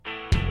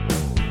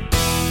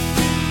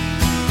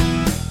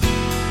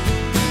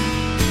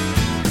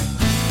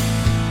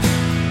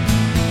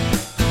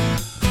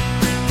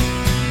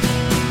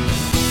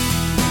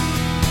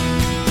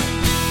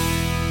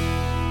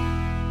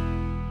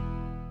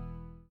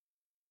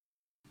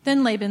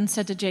Then Laban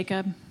said to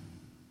Jacob,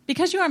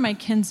 "Because you are my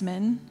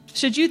kinsman,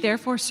 should you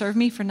therefore serve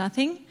me for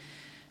nothing?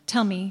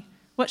 Tell me,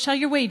 what shall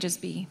your wages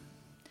be?"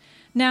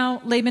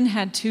 Now Laban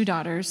had 2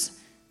 daughters.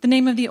 The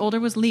name of the older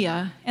was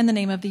Leah, and the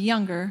name of the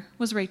younger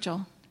was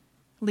Rachel.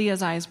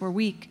 Leah's eyes were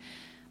weak,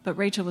 but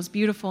Rachel was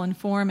beautiful in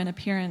form and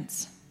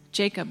appearance.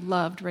 Jacob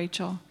loved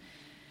Rachel.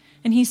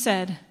 And he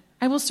said,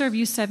 "I will serve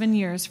you 7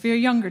 years for your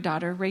younger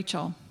daughter,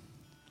 Rachel."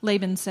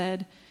 Laban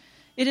said,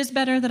 "It is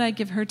better that I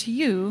give her to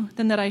you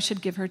than that I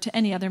should give her to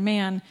any other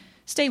man.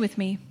 Stay with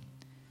me."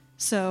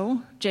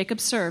 So Jacob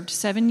served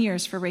 7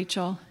 years for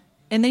Rachel,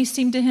 and they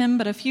seemed to him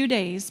but a few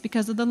days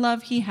because of the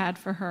love he had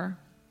for her.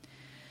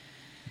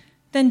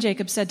 Then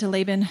Jacob said to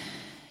Laban,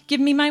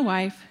 "Give me my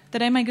wife,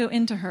 that I may go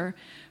into her,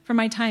 for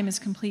my time is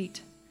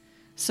complete."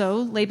 So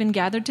Laban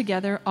gathered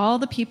together all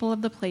the people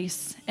of the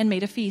place and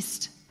made a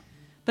feast.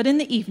 But in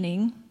the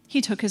evening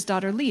he took his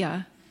daughter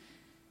Leah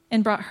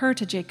and brought her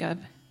to Jacob,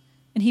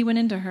 and he went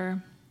into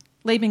her.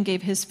 Laban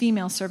gave his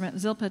female servant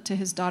Zilpah to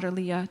his daughter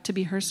Leah to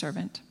be her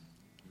servant.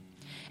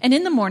 And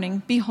in the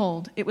morning,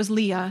 behold, it was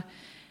Leah.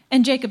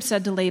 And Jacob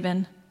said to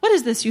Laban, "What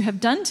is this you have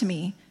done to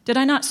me? Did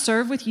I not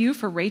serve with you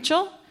for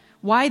Rachel?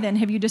 Why then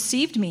have you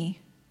deceived me?"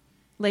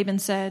 Laban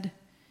said,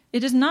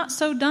 "It is not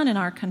so done in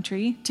our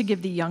country to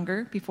give the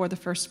younger before the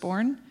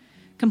firstborn.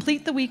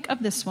 Complete the week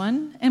of this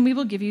one, and we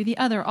will give you the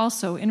other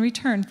also in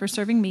return for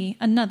serving me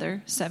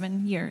another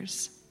 7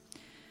 years."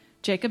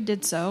 Jacob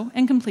did so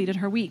and completed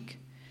her week.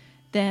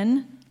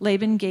 Then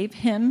Laban gave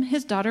him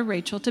his daughter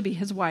Rachel to be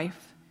his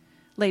wife.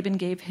 Laban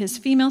gave his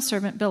female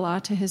servant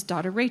Bilhah to his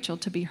daughter Rachel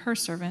to be her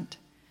servant.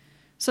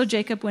 So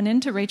Jacob went in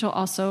to Rachel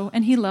also,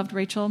 and he loved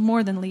Rachel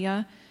more than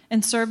Leah,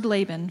 and served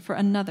Laban for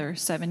another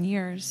 7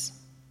 years.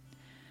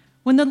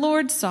 When the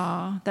Lord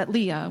saw that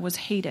Leah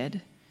was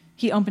hated,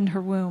 he opened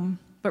her womb,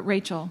 but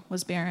Rachel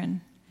was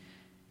barren.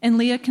 And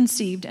Leah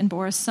conceived and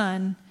bore a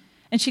son,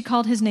 and she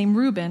called his name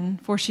Reuben,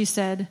 for she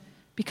said,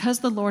 "Because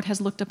the Lord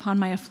has looked upon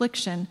my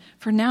affliction,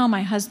 for now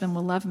my husband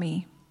will love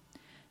me."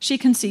 She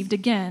conceived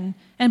again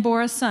and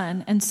bore a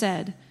son and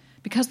said,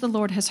 "Because the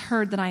Lord has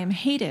heard that I am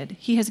hated,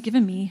 he has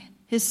given me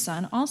his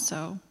son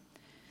also."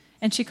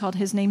 And she called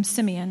his name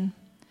Simeon.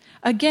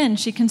 Again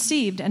she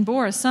conceived and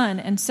bore a son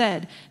and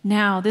said,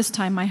 "Now this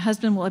time my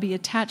husband will be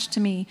attached to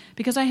me,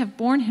 because I have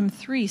borne him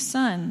 3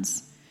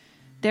 sons."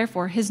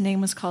 Therefore his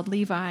name was called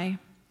Levi.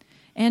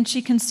 And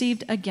she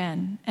conceived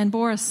again and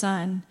bore a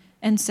son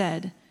and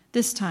said,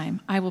 "This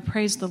time I will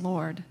praise the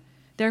Lord."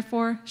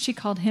 Therefore she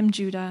called him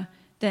Judah.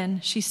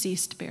 Then she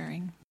ceased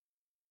bearing.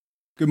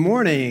 Good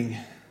morning.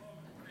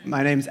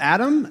 My name's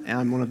Adam, and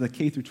I'm one of the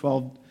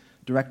K-12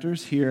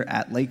 directors here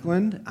at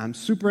Lakeland. I'm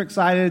super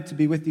excited to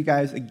be with you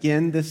guys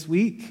again this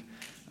week,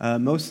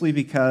 mostly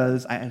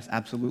because I just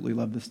absolutely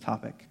love this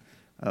topic.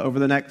 Over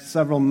the next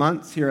several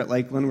months here at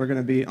Lakeland, we're going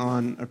to be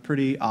on a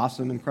pretty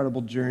awesome,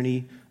 incredible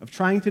journey of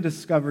trying to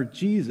discover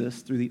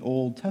Jesus through the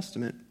Old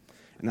Testament.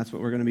 And that's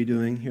what we're going to be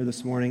doing here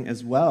this morning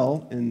as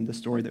well in the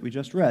story that we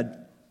just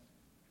read.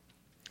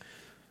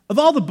 Of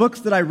all the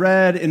books that I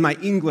read in my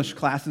English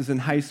classes in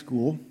high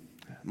school,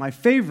 my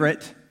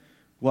favorite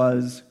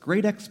was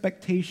Great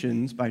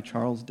Expectations by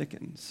Charles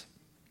Dickens.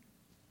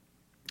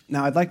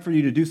 Now, I'd like for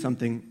you to do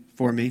something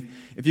for me.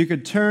 If you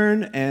could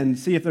turn and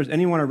see if there's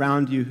anyone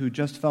around you who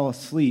just fell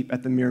asleep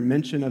at the mere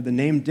mention of the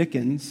name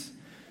Dickens,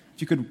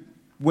 if you could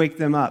wake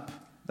them up,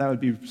 that would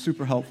be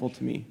super helpful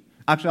to me.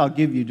 Actually, I'll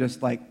give you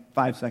just like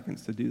 5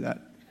 seconds to do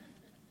that.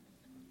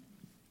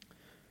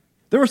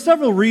 There were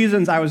several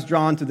reasons I was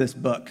drawn to this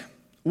book.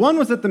 One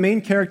was that the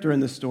main character in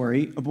the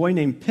story, a boy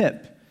named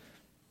Pip,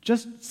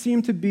 just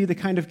seemed to be the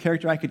kind of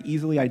character I could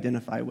easily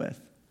identify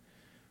with.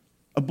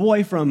 A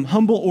boy from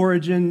humble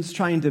origins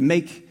trying to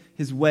make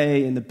his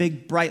way in the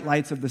big bright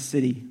lights of the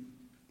city.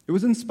 It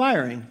was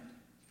inspiring.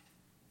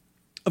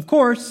 Of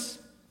course,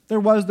 there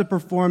was the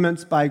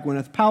performance by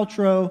Gwyneth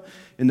Paltrow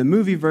in the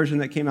movie version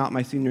that came out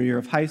my senior year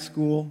of high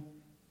school.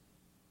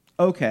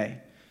 Okay,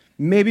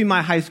 maybe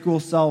my high school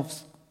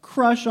self's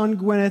crush on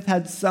Gwyneth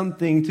had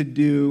something to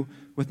do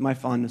with my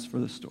fondness for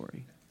the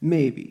story.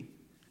 Maybe.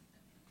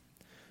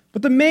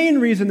 But the main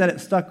reason that it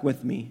stuck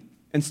with me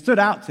and stood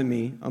out to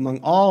me among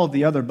all of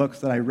the other books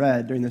that I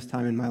read during this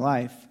time in my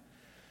life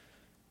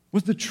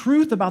was the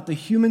truth about the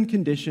human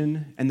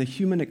condition and the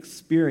human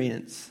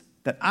experience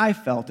that I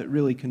felt it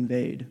really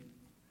conveyed.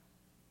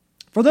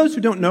 For those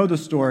who don't know the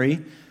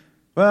story,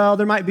 well,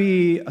 there might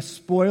be a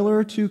spoiler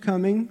or two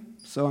coming,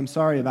 so I'm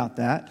sorry about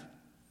that.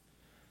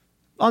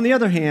 On the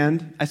other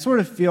hand, I sort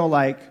of feel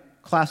like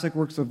classic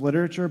works of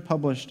literature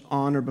published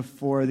on or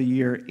before the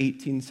year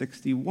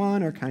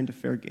 1861 are kind of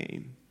fair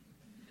game.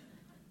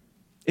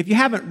 If you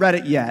haven't read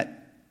it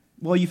yet,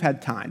 well, you've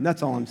had time.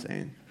 That's all I'm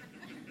saying.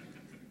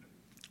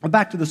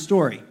 Back to the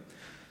story.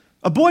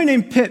 A boy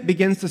named Pip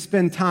begins to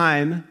spend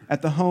time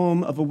at the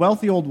home of a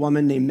wealthy old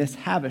woman named Miss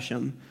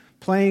Havisham,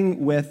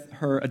 playing with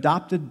her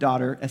adopted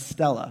daughter,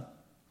 Estella.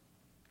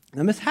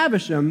 Now, Miss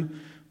Havisham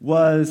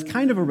was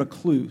kind of a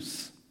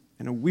recluse,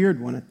 and a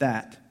weird one at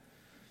that.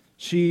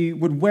 She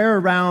would wear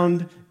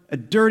around a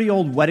dirty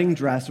old wedding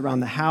dress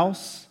around the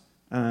house.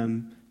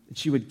 And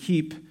she would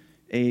keep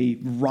a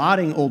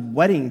rotting old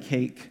wedding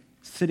cake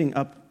sitting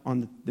up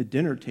on the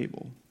dinner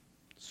table.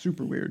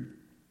 Super weird.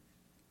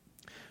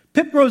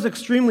 Pip grows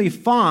extremely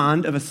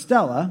fond of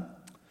Estella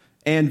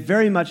and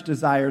very much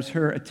desires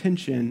her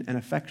attention and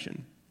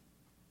affection.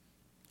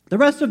 The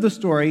rest of the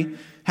story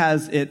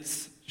has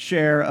its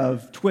share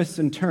of twists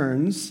and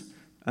turns,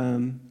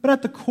 but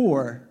at the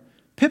core,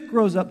 Pip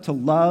grows up to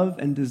love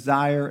and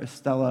desire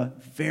Estella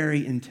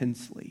very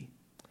intensely.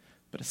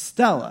 But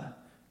Estella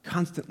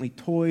constantly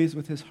toys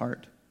with his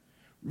heart,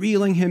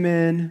 reeling him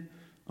in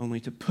only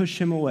to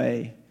push him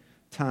away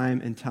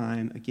time and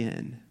time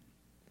again.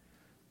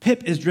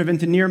 Pip is driven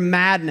to near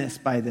madness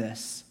by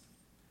this,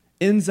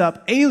 ends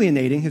up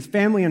alienating his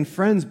family and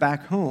friends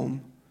back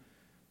home,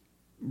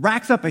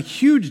 racks up a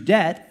huge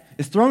debt,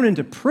 is thrown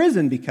into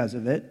prison because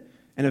of it,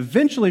 and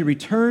eventually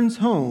returns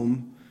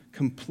home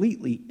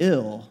completely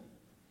ill,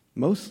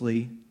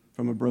 mostly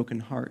from a broken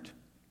heart.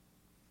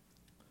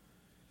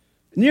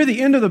 Near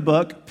the end of the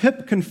book,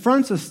 Pip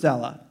confronts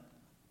Estella,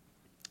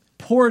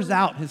 pours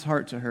out his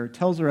heart to her,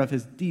 tells her of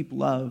his deep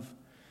love,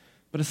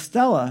 but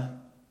Estella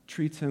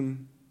treats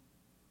him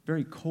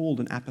very cold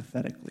and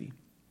apathetically.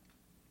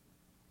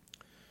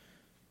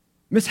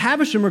 Miss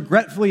Havisham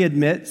regretfully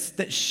admits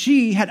that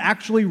she had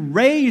actually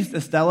raised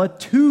Estella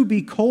to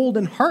be cold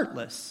and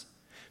heartless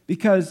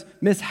because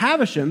Miss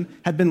Havisham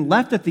had been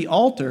left at the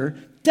altar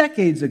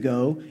decades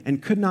ago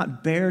and could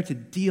not bear to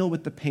deal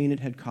with the pain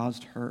it had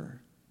caused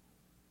her.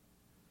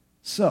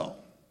 So,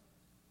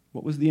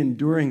 what was the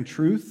enduring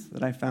truth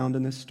that I found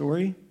in this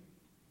story?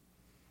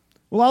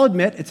 Well, I'll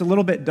admit it's a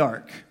little bit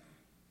dark.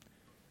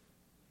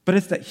 But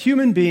it's that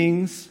human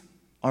beings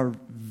are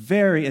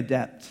very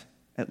adept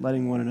at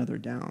letting one another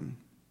down.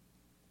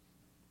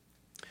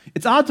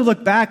 It's odd to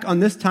look back on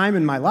this time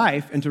in my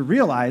life and to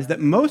realize that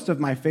most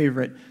of my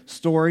favorite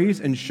stories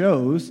and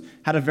shows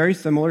had a very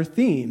similar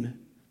theme.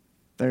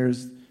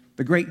 There's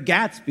The Great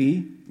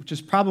Gatsby, which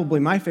is probably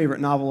my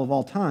favorite novel of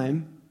all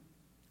time.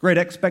 Great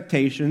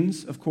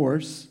Expectations, of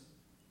course.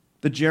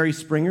 The Jerry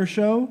Springer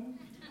Show.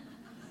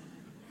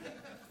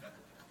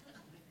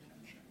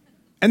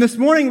 And this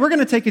morning, we're going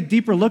to take a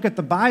deeper look at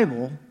the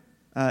Bible,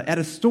 at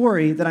a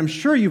story that I'm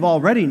sure you've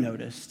already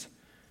noticed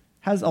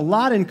has a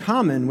lot in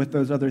common with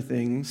those other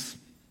things,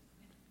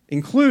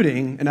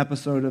 including an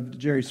episode of the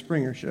Jerry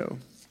Springer Show.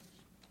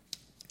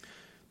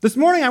 This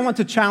morning, I want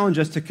to challenge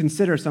us to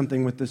consider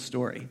something with this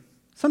story,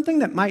 something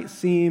that might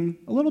seem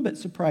a little bit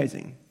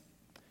surprising.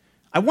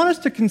 I want us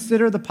to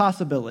consider the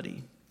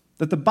possibility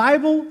that the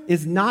Bible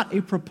is not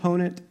a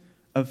proponent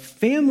of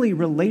family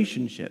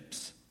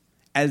relationships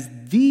as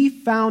the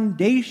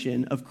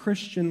foundation of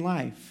Christian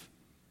life,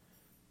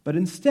 but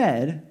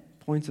instead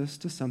points us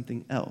to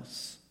something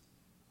else.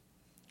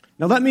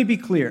 Now, let me be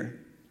clear.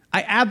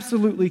 I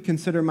absolutely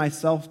consider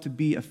myself to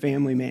be a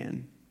family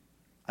man.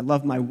 I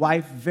love my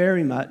wife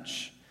very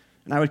much,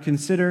 and I would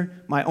consider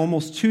my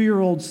almost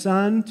 2-year-old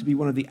son to be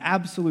one of the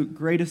absolute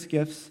greatest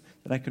gifts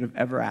that I could have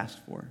ever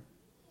asked for.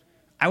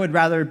 I would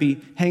rather be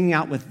hanging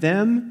out with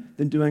them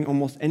than doing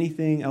almost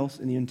anything else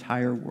in the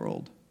entire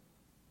world.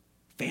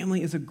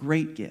 Family is a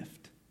great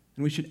gift,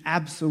 and we should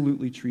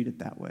absolutely treat it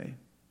that way.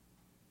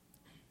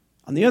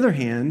 On the other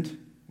hand,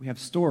 we have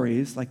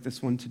stories like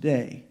this one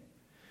today.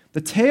 The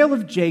tale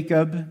of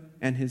Jacob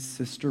and his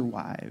sister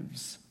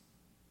wives.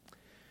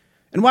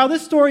 And while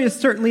this story is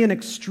certainly an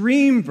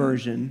extreme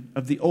version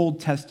of the Old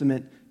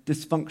Testament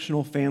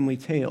dysfunctional family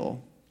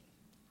tale,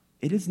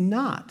 it is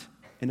not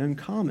an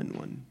uncommon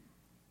one.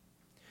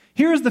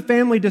 Here is the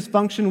family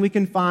dysfunction we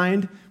can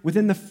find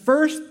within the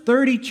first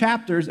 30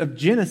 chapters of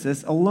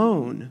Genesis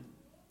alone.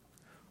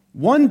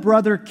 One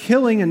brother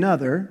killing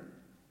another,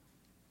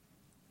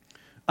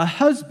 a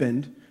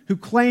husband who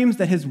claims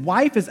that his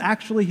wife is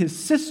actually his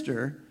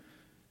sister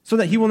so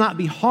that he will not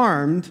be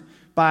harmed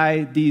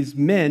by these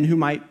men who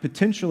might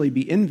potentially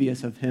be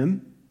envious of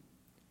him,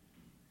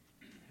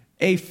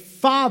 a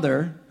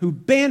father who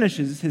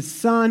banishes his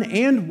son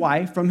and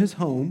wife from his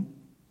home,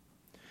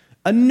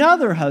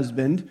 another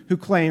husband who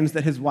claims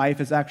that his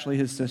wife is actually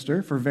his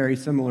sister for very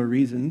similar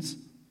reasons,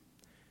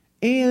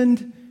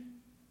 and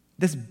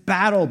this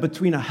battle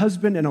between a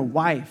husband and a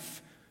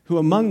wife who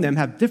among them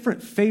have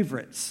different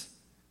favorites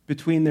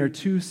between their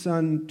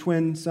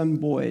twin son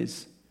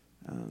boys,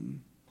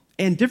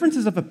 and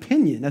differences of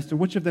opinion as to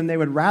which of them they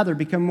would rather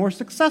become more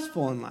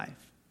successful in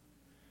life.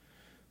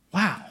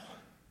 Wow.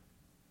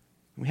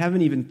 We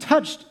haven't even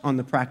touched on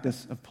the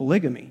practice of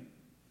polygamy.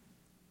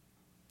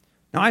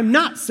 Now, I'm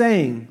not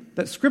saying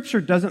that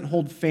Scripture doesn't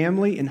hold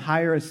family in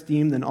higher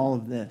esteem than all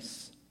of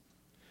this,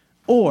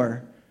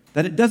 or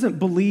that it doesn't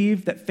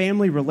believe that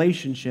family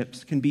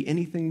relationships can be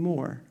anything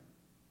more.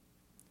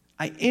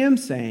 I am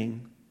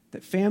saying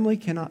that family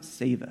cannot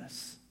save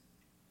us.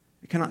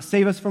 It cannot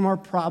save us from our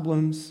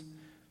problems.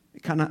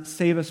 It cannot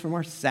save us from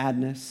our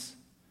sadness.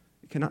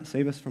 It cannot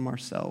save us from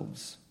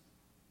ourselves.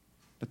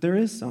 But there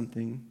is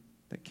something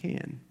that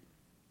can.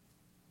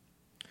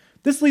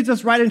 This leads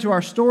us right into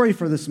our story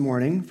for this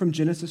morning from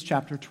Genesis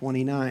chapter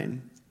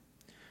 29.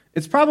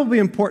 It's probably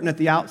important at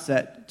the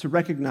outset to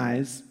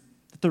recognize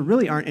that that there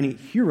really aren't any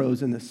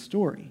heroes in this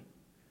story.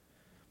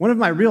 One of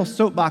my real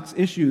soapbox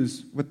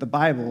issues with the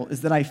Bible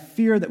is that I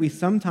fear that we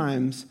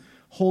sometimes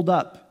hold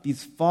up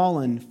these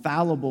fallen,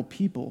 fallible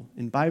people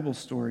in Bible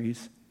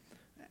stories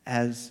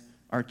as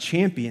our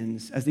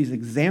champions, as these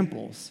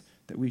examples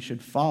that we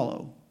should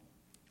follow,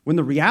 when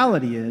the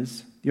reality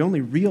is the only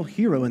real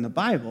hero in the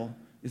Bible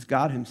is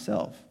God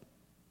himself.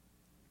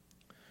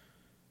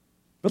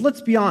 But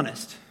let's be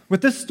honest.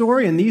 With this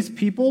story and these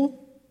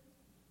people,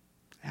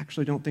 I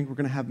actually don't think we're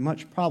going to have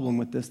much problem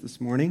with this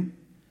morning.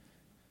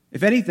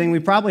 If anything, we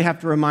probably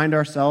have to remind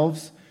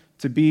ourselves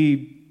to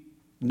be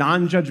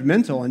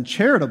non-judgmental and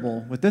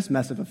charitable with this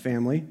mess of a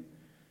family.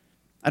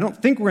 I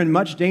don't think we're in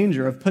much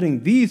danger of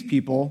putting these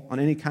people on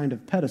any kind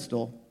of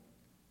pedestal.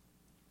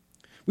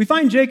 We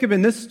find Jacob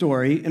in this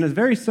story in a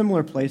very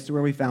similar place to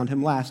where we found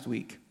him last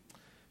week,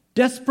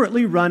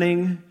 desperately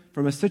running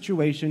from a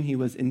situation he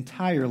was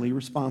entirely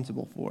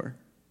responsible for.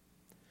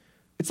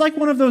 It's like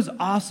one of those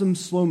awesome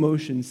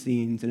slow-motion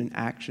scenes in an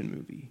action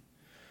movie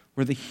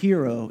where the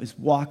hero is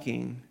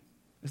walking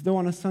as though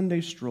on a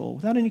Sunday stroll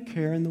without any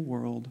care in the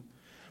world,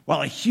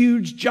 while a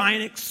huge,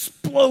 giant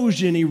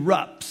explosion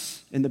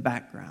erupts in the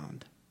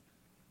background.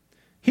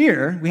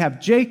 Here, we have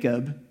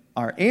Jacob,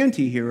 our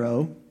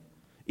anti-hero,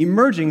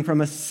 emerging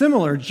from a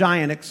similar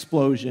giant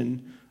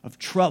explosion of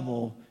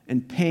trouble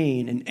and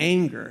pain and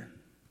anger.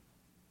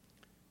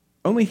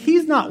 Only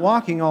he's not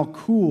walking all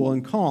cool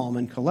and calm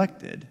and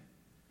collected.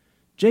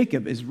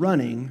 Jacob is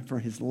running for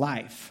his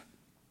life.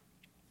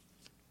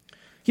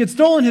 He had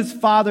stolen his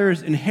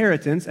father's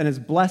inheritance and his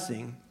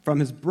blessing from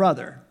his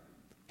brother.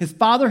 His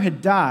father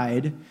had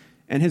died,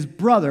 and his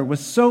brother was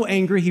so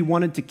angry he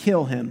wanted to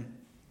kill him.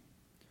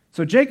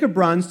 So Jacob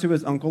runs to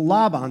his uncle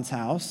Laban's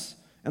house,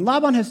 and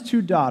Laban has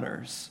 2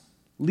 daughters,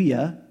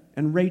 Leah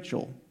and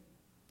Rachel.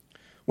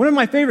 One of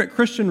my favorite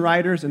Christian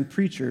writers and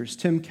preachers,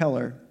 Tim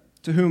Keller,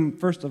 to whom,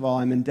 first of all,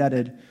 I'm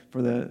indebted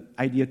for the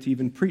idea to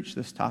even preach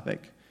this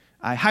topic.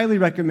 I highly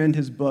recommend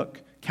his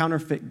book,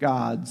 Counterfeit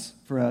Gods,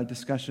 for a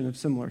discussion of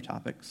similar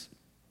topics.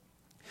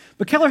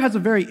 But Keller has a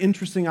very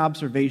interesting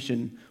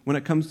observation when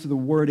it comes to the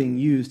wording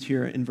used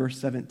here in verse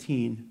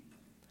 17.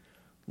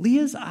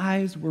 Leah's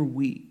eyes were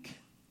weak,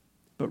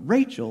 but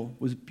Rachel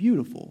was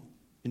beautiful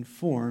in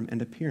form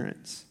and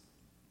appearance.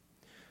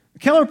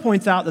 Keller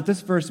points out that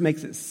this verse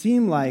makes it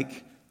seem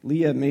like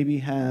Leah maybe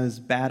has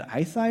bad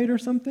eyesight or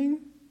something.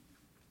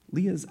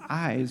 Leah's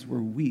eyes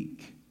were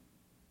weak.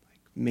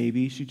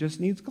 Maybe she just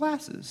needs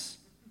glasses.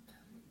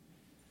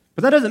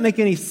 But that doesn't make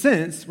any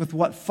sense with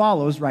what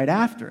follows right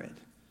after it.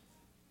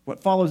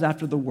 What follows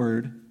after the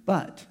word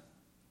but.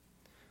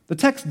 The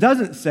text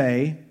doesn't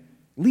say,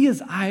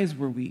 Leah's eyes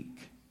were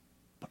weak,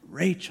 but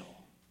Rachel,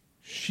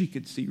 she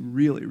could see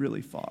really,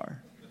 really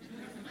far.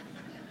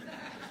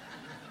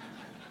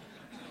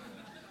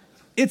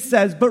 It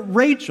says, but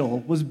Rachel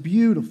was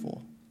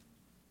beautiful.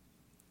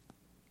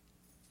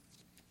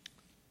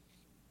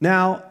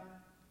 Now,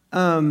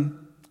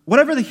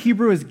 whatever the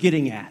Hebrew is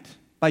getting at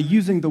by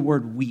using the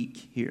word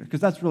weak here,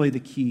 because that's really the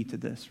key to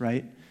this,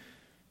 right?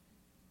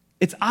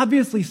 It's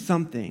obviously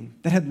something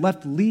that had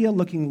left Leah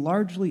looking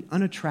largely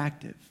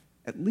unattractive,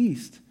 at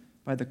least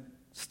by the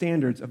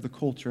standards of the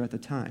culture at the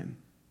time.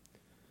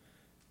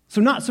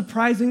 So not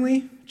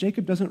surprisingly,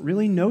 Jacob doesn't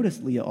really notice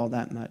Leah all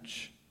that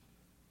much,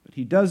 but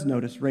he does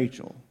notice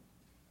Rachel.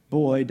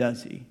 Boy,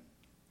 does he.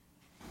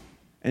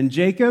 And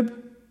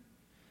Jacob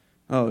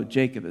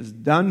is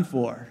done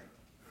for.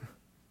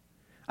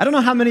 I don't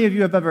know how many of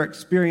you have ever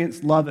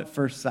experienced love at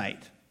first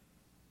sight,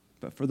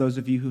 but for those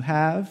of you who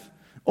have,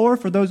 or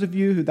for those of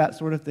you who that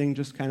sort of thing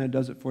just kind of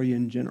does it for you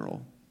in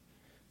general,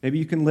 maybe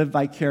you can live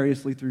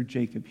vicariously through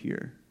Jacob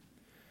here.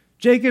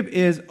 Jacob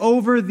is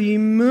over the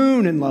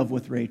moon in love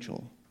with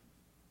Rachel.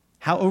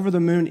 How over the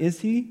moon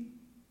is he?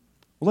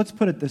 Well, let's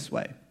put it this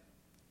way.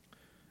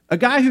 A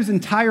guy whose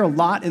entire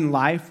lot in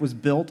life was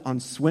built on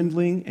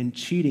swindling and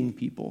cheating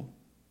people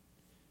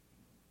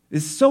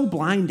is so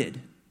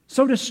blinded,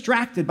 so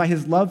distracted by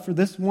his love for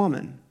this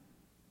woman,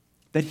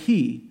 that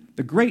he,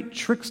 the great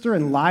trickster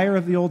and liar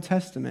of the Old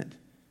Testament,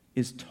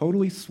 is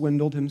totally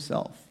swindled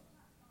himself.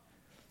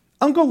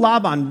 Uncle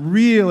Laban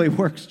really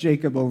works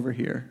Jacob over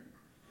here.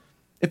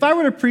 If I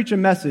were to preach a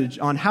message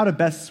on how to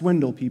best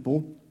swindle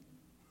people,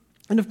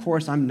 and of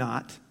course I'm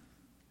not,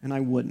 and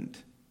I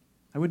wouldn't.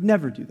 I would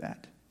never do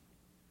that.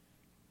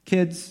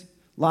 Kids,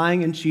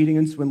 lying and cheating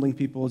and swindling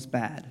people is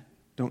bad.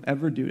 Don't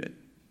ever do it.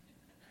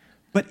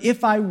 But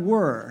if I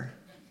were,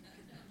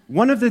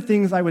 one of the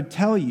things I would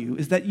tell you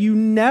is that you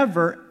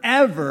never,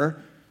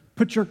 ever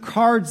put your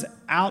cards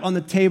out on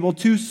the table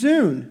too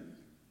soon.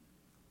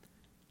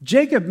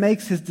 Jacob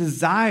makes his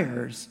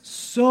desires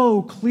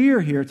so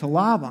clear here to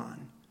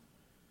Laban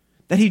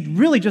that he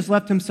really just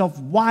left himself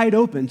wide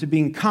open to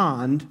being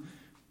conned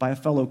by a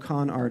fellow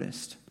con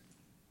artist.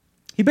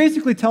 He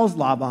basically tells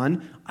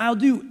Laban, I'll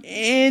do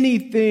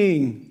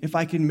anything if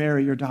I can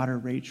marry your daughter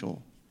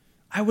Rachel.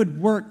 I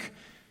would work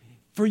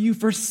for you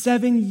for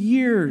 7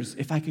 years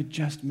if I could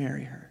just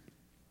marry her.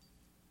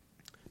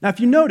 Now, if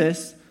you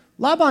notice,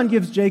 Laban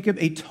gives Jacob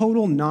a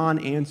total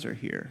non-answer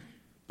here,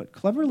 but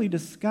cleverly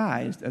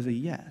disguised as a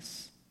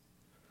yes.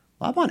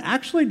 Laban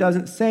actually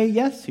doesn't say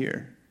yes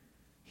here.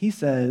 He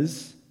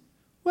says,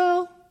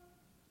 well,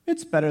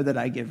 it's better that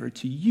I give her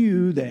to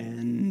you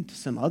than to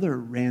some other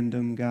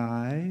random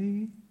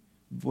guy.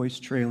 Voice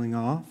trailing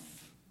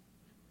off.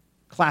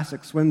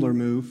 Classic swindler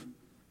move.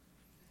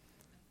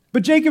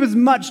 But Jacob is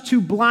much too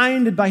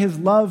blinded by his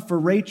love for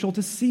Rachel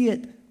to see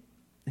it.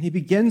 And he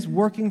begins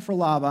working for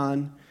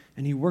Laban,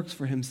 and he works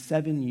for him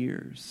 7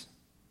 years.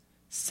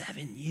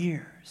 7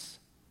 years.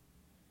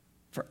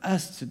 For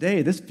us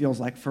today, this feels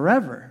like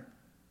forever.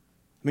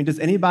 I mean, does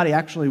anybody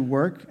actually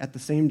work at the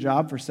same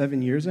job for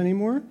 7 years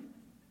anymore?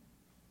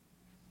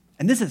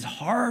 And this is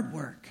hard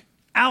work,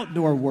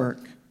 outdoor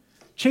work,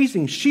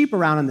 chasing sheep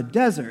around in the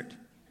desert,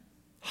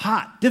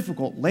 hot,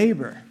 difficult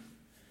labor.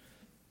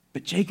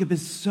 But Jacob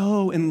is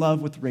so in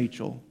love with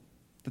Rachel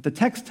that the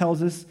text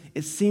tells us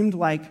it seemed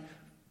like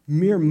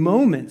mere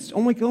moments,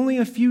 only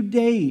a few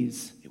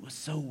days. It was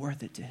so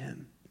worth it to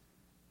him.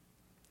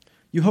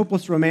 You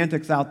hopeless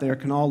romantics out there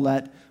can all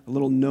let a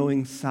little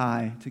knowing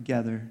sigh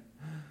together.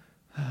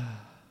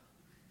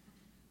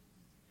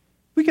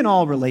 We can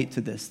all relate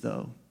to this,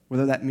 though,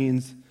 whether that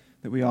means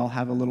that we all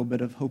have a little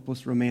bit of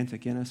hopeless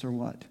romantic in us or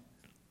what.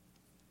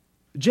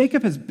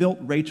 Jacob has built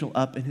Rachel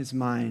up in his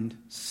mind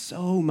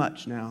so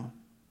much now.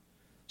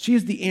 She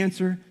is the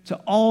answer to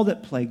all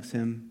that plagues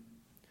him,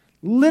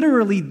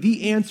 literally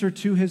the answer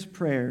to his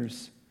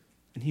prayers,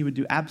 and he would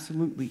do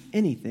absolutely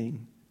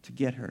anything to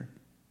get her.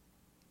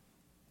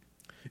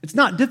 It's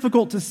not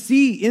difficult to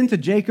see into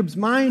Jacob's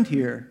mind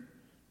here.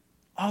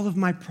 All of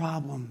my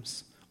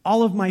problems,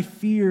 all of my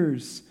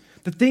fears,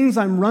 the things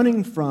I'm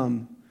running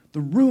from, the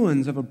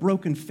ruins of a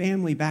broken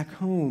family back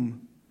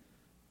home,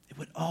 it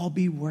would all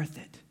be worth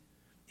it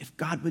if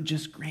God would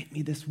just grant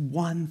me this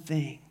one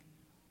thing.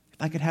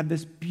 If I could have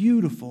this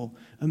beautiful,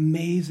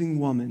 amazing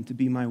woman to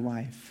be my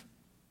wife.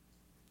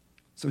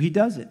 So he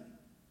does it.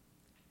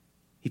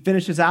 He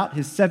finishes out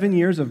his 7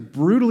 years of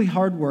brutally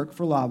hard work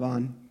for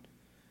Laban.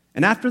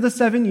 And after the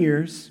 7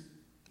 years,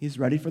 he's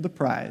ready for the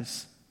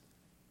prize.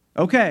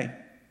 Okay,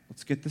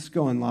 let's get this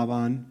going,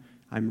 Laban.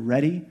 I'm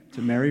ready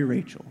to marry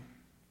Rachel.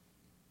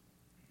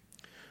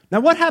 Now,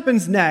 what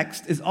happens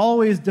next is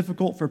always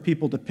difficult for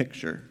people to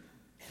picture.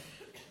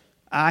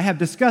 I have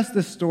discussed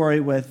this story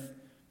with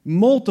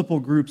multiple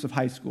groups of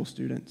high school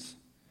students,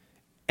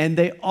 and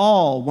they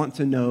all want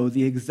to know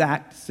the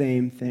exact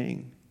same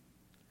thing.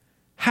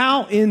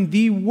 How in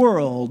the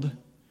world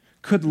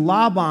could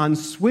Laban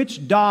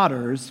switch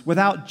daughters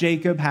without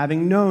Jacob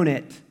having known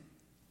it?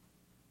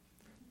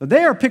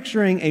 They are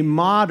picturing a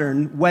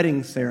modern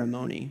wedding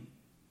ceremony,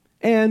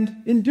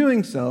 and in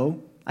doing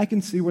so, I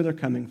can see where they're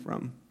coming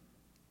from.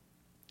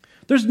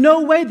 There's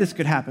no way this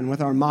could happen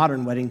with our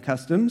modern wedding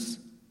customs,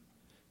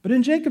 but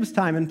in Jacob's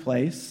time and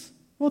place,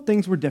 well,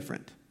 things were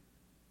different.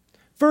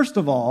 First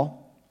of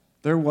all,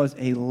 there was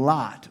a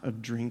lot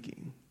of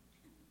drinking.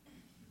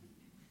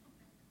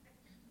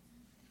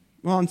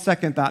 Well, on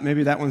second thought,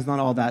 maybe that one's not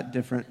all that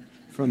different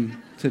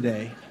from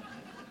today.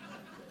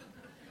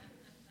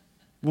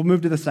 We'll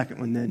move to the second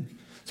one then.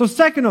 So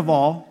second of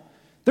all,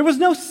 there was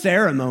no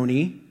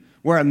ceremony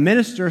where a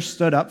minister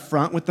stood up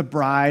front with the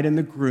bride and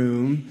the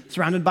groom,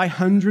 surrounded by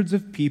hundreds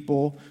of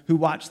people who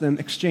watched them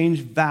exchange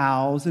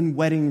vows and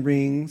wedding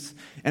rings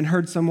and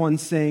heard someone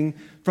sing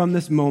 "From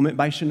This Moment"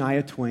 by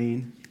Shania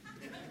Twain.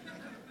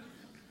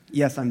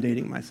 Yes, I'm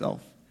dating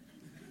myself.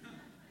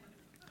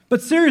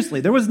 But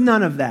seriously, there was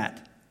none of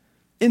that.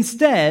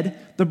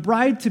 Instead, the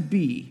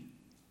bride-to-be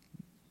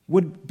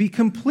would be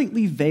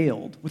completely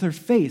veiled, with her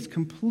face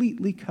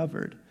completely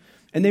covered,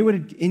 and they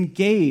would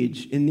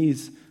engage in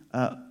these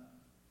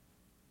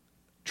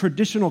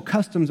traditional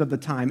customs of the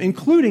time,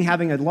 including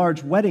having a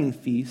large wedding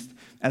feast,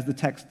 as the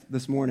text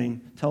this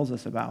morning tells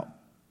us about.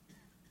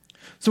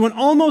 So an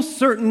almost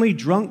certainly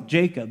drunk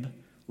Jacob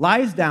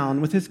lies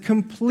down with his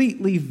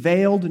completely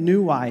veiled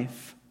new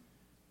wife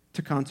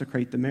to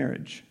consecrate the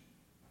marriage.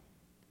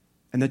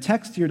 And the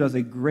text here does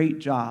a great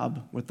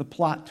job with the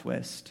plot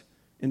twist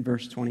in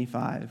verse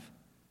 25.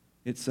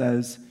 It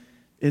says,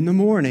 "In the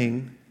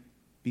morning,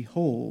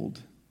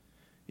 behold,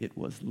 it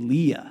was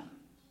Leah."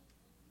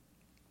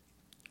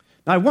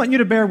 Now, I want you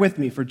to bear with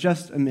me for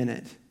just a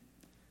minute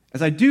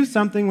as I do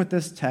something with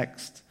this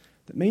text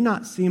that may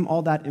not seem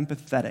all that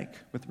empathetic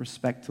with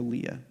respect to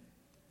Leah.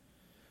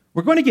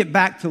 We're going to get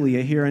back to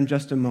Leah here in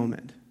just a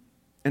moment,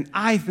 and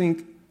I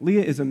think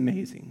Leah is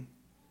amazing.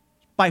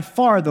 By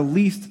far the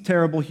least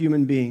terrible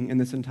human being in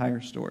this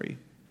entire story.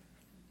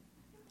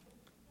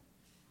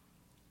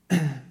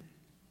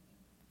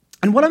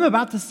 And what I'm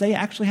about to say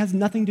actually has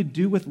nothing to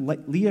do with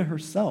Leah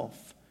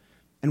herself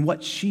and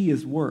what she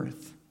is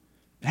worth.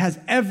 It has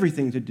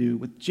everything to do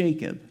with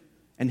Jacob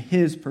and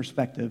his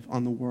perspective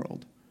on the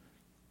world.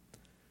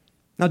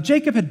 Now,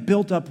 Jacob had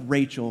built up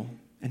Rachel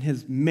and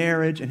his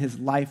marriage and his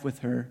life with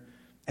her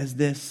as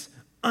this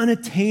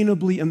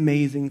unattainably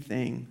amazing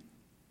thing.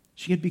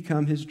 She had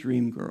become his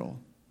dream girl,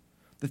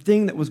 the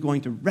thing that was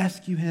going to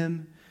rescue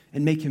him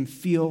and make him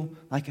feel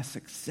like a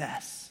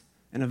success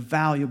and a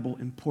valuable,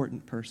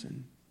 important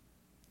person.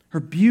 Her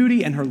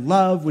beauty and her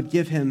love would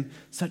give him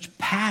such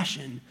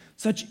passion,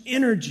 such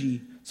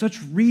energy,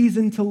 such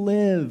reason to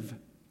live.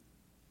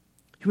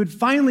 He would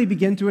finally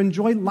begin to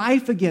enjoy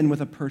life again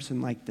with a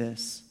person like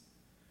this.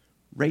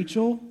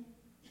 Rachel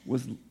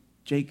was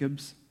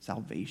Jacob's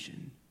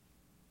salvation.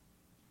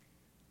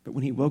 But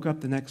when he woke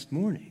up the next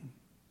morning,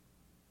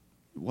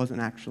 it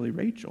wasn't actually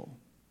Rachel.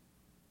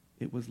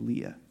 It was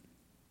Leah.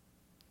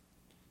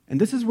 And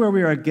this is where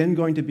we are again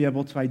going to be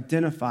able to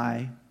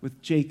identify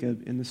with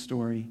Jacob in the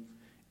story,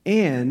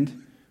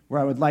 and where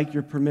I would like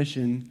your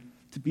permission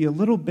to be a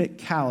little bit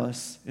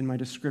callous in my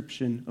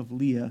description of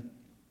Leah.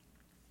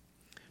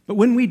 But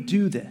when we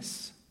do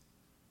this,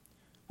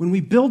 when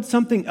we build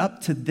something up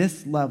to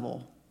this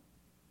level,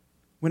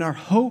 when our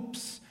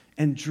hopes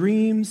and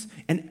dreams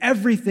and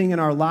everything in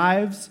our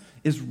lives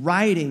is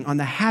riding on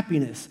the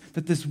happiness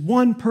that this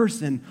one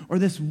person or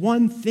this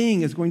one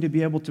thing is going to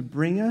be able to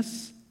bring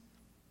us,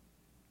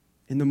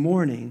 in the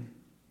morning,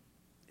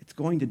 it's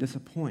going to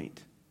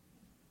disappoint.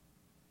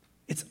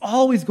 It's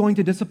always going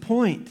to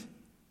disappoint.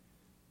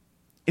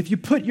 If you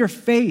put your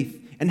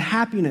faith and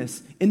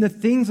happiness in the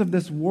things of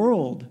this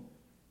world,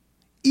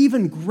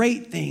 even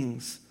great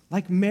things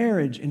like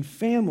marriage and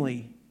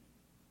family,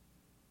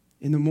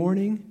 in the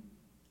morning,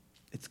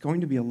 it's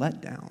going to be a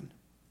letdown.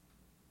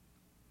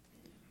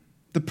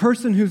 The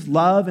person whose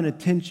love and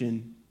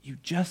attention you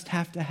just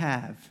have to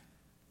have,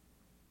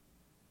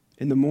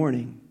 in the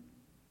morning,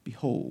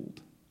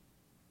 behold,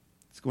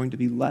 it's going to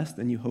be less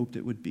than you hoped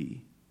it would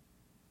be.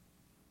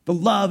 The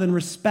love and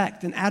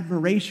respect and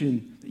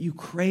admiration that you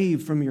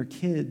crave from your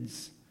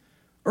kids,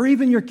 or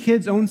even your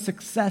kids' own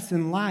success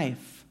in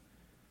life,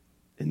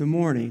 in the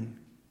morning,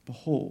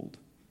 behold,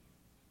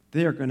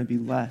 they are going to be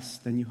less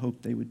than you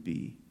hoped they would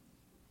be.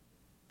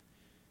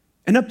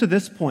 And up to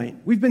this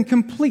point, we've been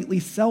completely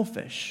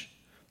selfish,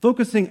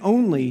 focusing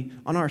only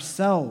on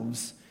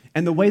ourselves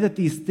and the way that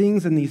these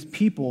things and these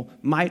people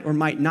might or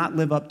might not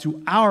live up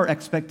to our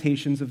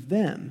expectations of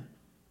them.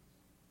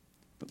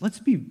 But let's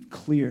be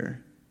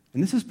clear,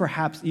 and this is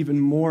perhaps even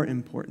more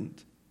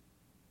important.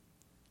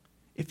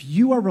 If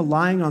you are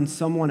relying on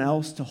someone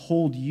else to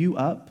hold you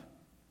up,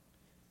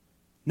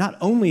 not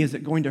only is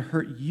it going to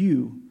hurt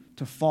you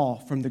to fall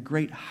from the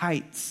great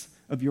heights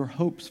of your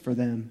hopes for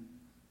them,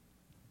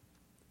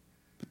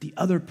 but the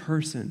other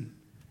person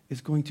is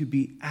going to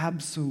be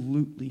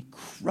absolutely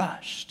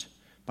crushed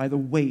by the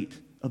weight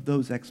of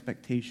those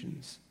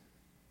expectations.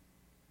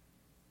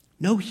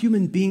 No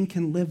human being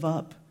can live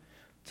up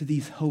to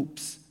these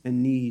hopes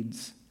and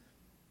needs,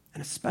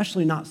 and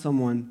especially not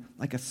someone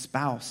like a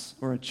spouse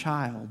or a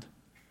child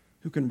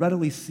who can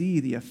readily see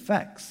the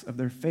effects of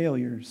their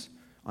failures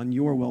on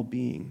your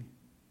well-being.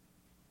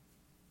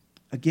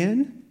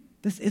 Again,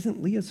 this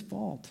isn't Leah's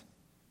fault.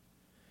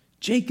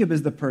 Jacob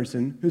is the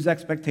person whose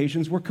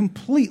expectations were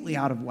completely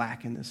out of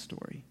whack in this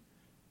story.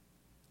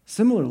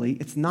 Similarly,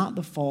 it's not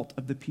the fault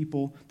of the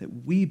people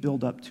that we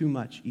build up too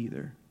much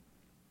either.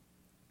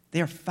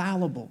 They are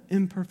fallible,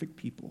 imperfect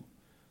people,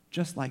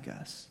 just like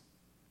us.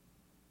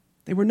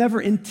 They were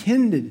never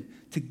intended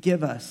to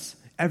give us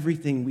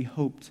everything we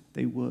hoped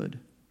they would.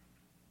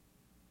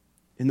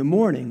 In the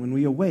morning, when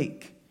we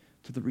awake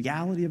to the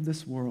reality of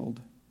this world,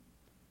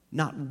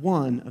 not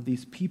one of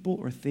these people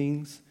or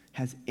things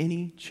has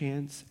any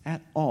chance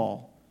at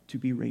all to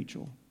be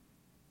Rachel.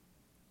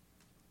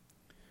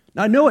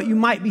 Now, I know what you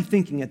might be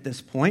thinking at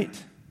this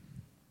point,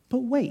 but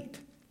wait.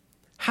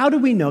 How do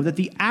we know that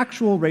the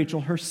actual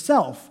Rachel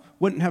herself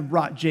wouldn't have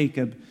brought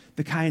Jacob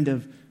the kind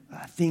of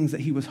things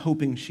that he was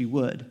hoping she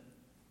would?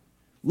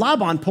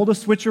 Laban pulled a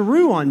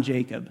switcheroo on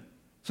Jacob,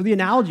 so the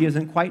analogy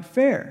isn't quite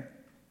fair.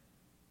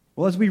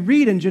 Well, as we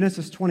read in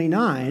Genesis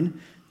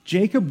 29,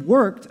 Jacob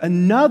worked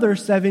another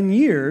 7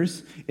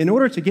 years in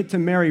order to get to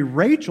marry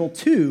Rachel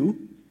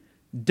too,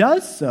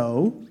 does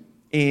so,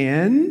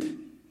 and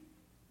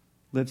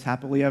lives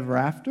happily ever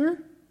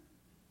after?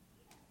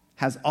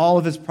 Has all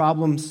of his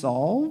problems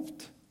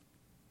solved?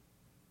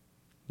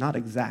 Not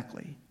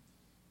exactly.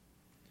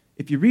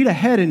 If you read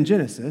ahead in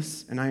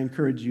Genesis, and I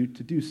encourage you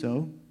to do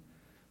so,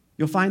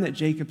 you'll find that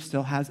Jacob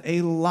still has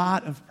a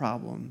lot of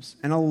problems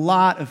and a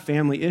lot of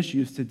family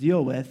issues to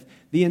deal with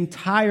the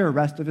entire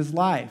rest of his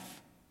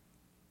life.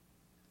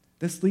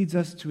 This leads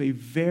us to a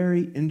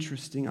very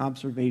interesting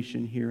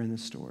observation here in the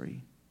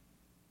story.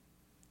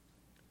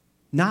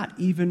 Not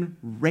even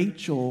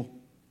Rachel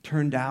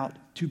turned out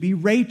to be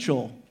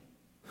Rachel.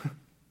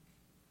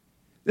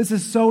 This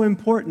is so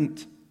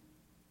important.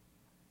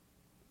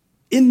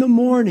 In the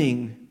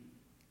morning,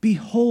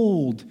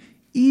 behold,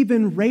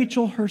 even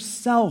Rachel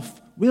herself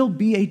will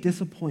be a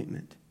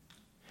disappointment.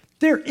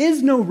 There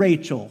is no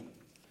Rachel.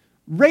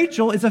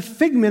 Rachel is a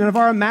figment of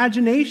our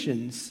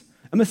imaginations,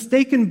 a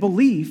mistaken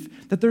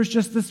belief that there's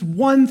just this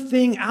one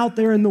thing out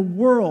there in the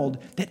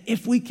world that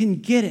if we can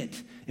get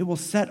it, it will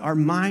set our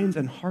minds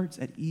and hearts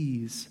at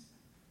ease.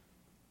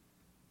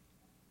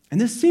 And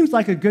this seems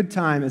like a good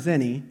time as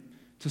any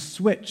to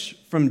switch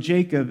from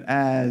Jacob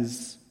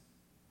as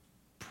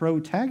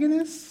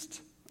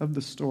protagonist of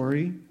the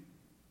story.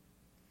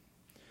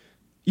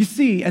 You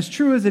see, as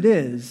true as it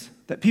is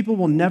that people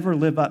will never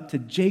live up to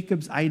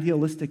Jacob's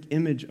idealistic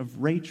image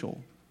of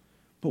Rachel,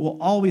 but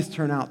will always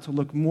turn out to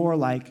look more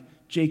like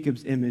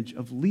Jacob's image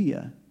of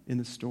Leah in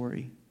the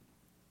story.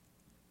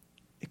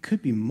 It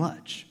could be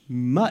much,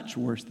 much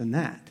worse than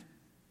that.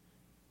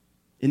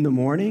 In the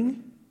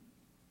morning,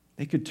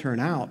 they could turn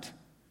out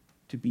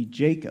to be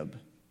Jacob.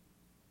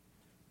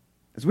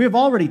 As we have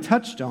already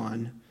touched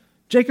on,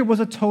 Jacob was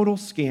a total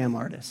scam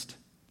artist.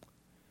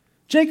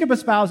 Jacob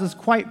espouses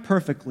quite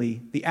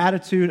perfectly the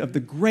attitude of the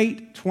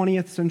great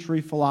 20th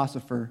century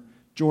philosopher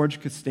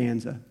George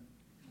Costanza,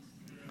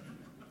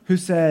 who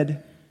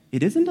said,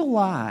 "It isn't a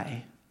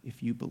lie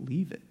if you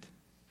believe it."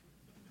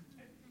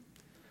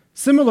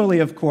 Similarly,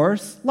 of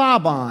course,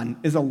 Laban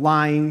is a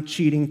lying,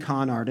 cheating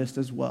con artist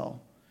as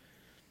well.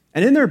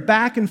 And in their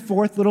back and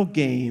forth little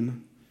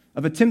game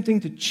of attempting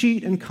to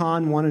cheat and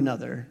con one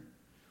another,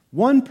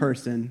 one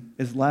person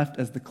is left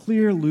as the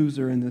clear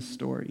loser in this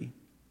story,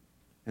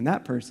 and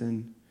that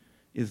person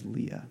is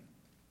Leah.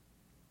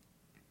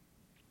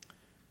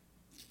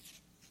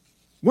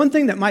 One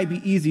thing that might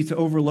be easy to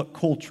overlook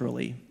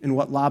culturally in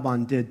what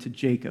Laban did to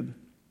Jacob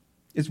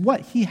is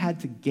what he had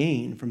to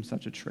gain from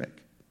such a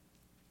trick.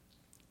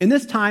 In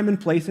this time and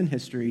place in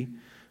history,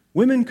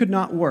 women could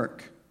not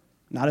work,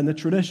 not in the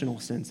traditional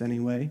sense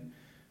anyway.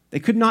 They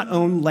could not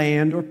own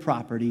land or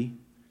property.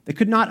 They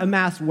could not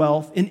amass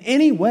wealth in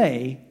any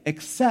way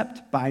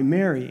except by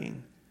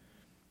marrying.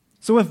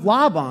 So if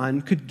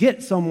Laban could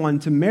get someone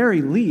to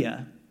marry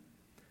Leah,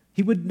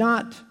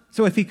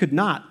 if he could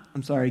not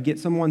get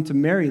someone to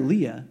marry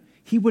Leah,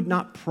 he would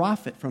not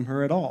profit from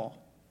her at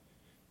all.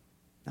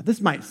 Now,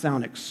 this might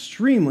sound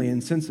extremely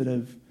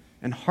insensitive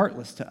and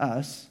heartless to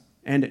us,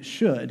 and it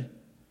should,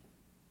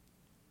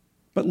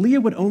 but Leah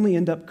would only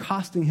end up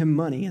costing him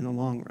money in the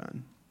long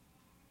run.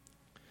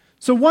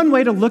 So one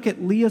way to look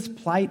at Leah's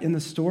plight in the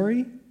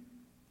story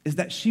is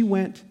that she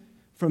went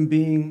from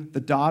being the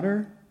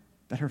daughter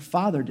that her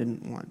father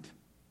didn't want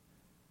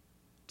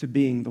to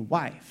being the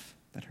wife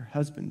that her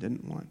husband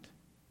didn't want.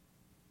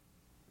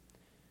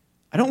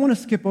 I don't want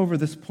to skip over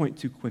this point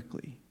too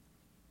quickly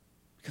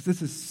because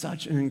this is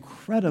such an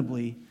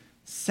incredibly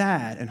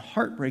sad and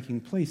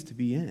heartbreaking place to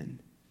be in.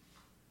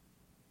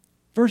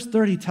 Verse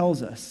 30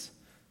 tells us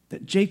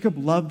that Jacob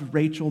loved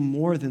Rachel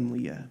more than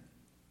Leah.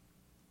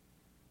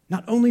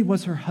 Not only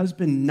was her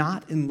husband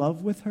not in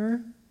love with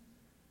her,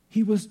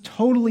 he was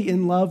totally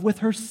in love with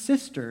her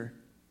sister.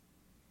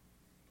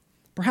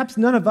 Perhaps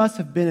none of us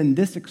have been in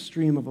this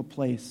extreme of a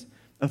place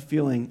of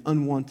feeling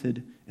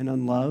unwanted and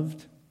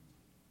unloved,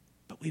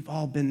 but we've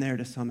all been there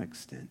to some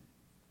extent.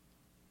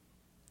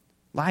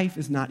 Life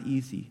is not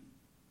easy.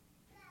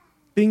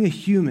 Being a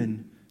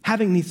human,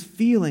 having these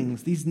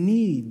feelings, these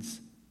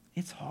needs,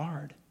 it's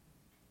hard.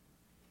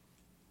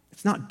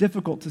 It's not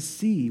difficult to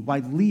see why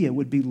Leah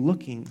would be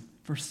looking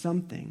for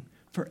something,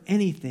 for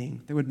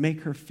anything that would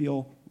make her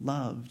feel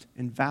loved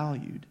and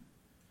valued,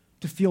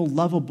 to feel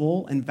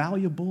lovable and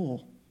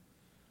valuable.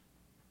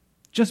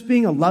 Just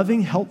being a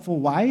loving, helpful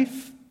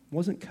wife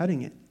wasn't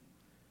cutting it.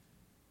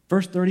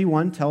 Verse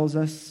 31 tells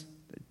us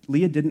that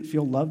Leah didn't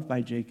feel loved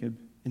by Jacob.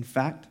 In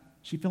fact,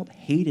 she felt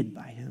hated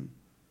by him.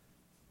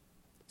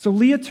 So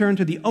Leah turned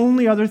to the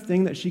only other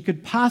thing that she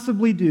could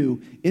possibly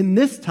do in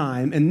this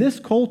time, in this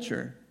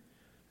culture,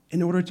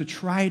 in order to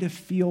try to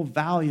feel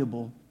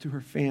valuable to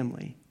her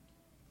family: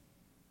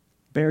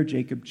 bear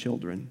Jacob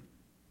children.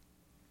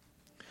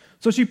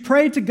 So she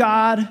prayed to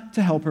God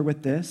to help her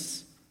with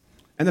this,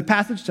 and the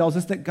passage tells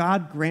us that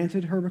God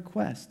granted her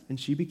request, and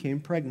she became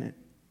pregnant.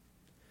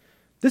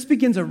 This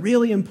begins a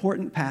really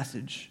important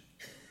passage,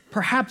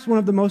 perhaps one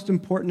of the most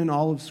important in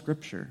all of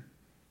Scripture.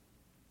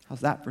 How's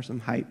that for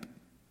some hype?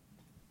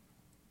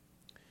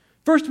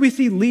 First, we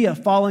see Leah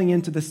falling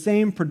into the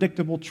same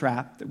predictable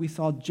trap that we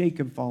saw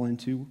Jacob fall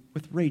into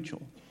with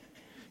Rachel,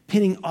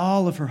 pinning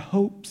all of her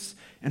hopes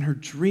and her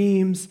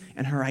dreams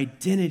and her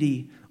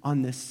identity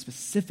on this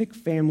specific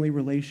family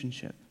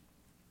relationship.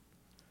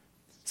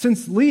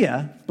 Since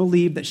Leah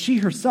believed that she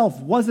herself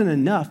wasn't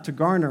enough to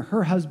garner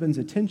her husband's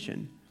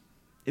attention,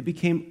 it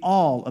became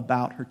all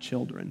about her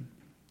children.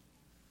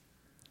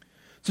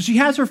 So she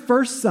has her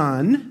first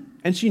son,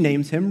 and she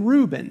names him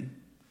Reuben.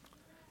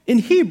 In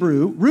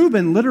Hebrew,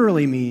 Reuben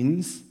literally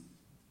means,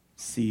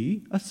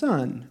 see, a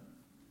son.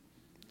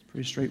 It's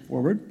pretty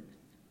straightforward.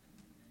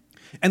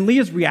 And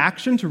Leah's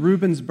reaction to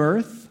Reuben's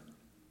birth: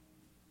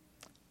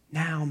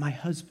 now my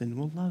husband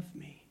will love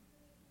me.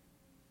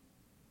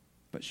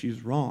 But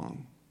she's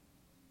wrong.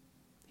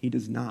 He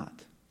does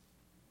not.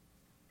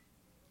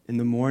 In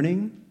the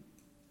morning,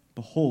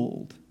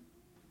 behold,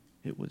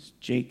 it was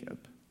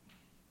Jacob.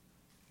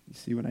 You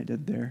see what I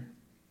did there?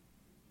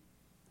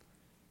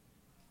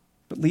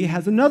 But Leah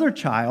has another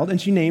child, and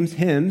she names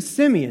him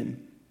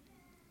Simeon.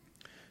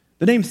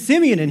 The name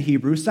Simeon in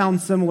Hebrew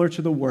sounds similar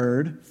to the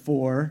word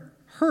for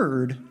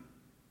herd.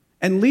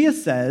 And Leah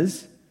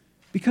says,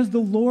 because the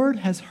Lord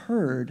has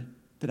heard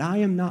that I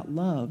am not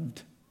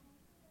loved,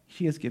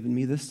 he has given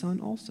me this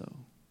son also.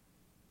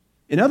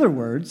 In other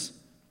words,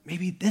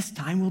 maybe this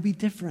time will be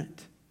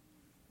different.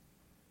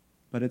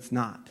 But it's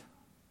not.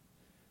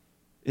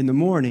 In the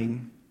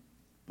morning,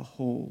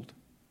 behold,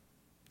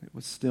 it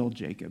was still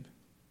Jacob.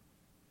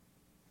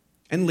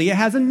 And Leah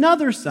has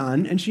another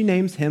son, and she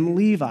names him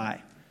Levi.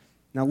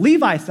 Now,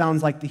 Levi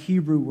sounds like the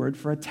Hebrew word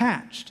for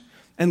attached.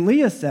 And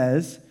Leah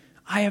says,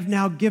 I have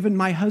now given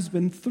my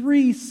husband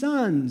 3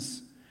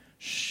 sons.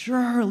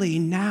 Surely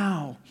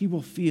now he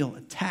will feel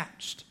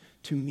attached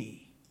to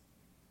me.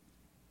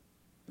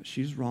 But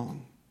she's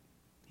wrong.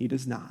 He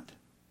does not.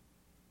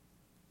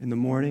 In the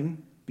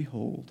morning,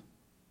 behold,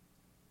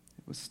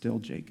 it was still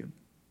Jacob.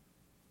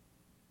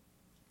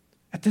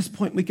 At this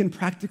point, we can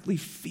practically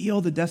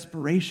feel the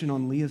desperation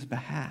on Leah's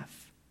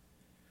behalf.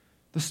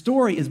 The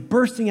story is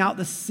bursting out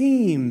the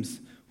seams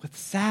with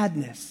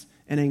sadness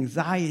and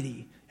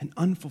anxiety and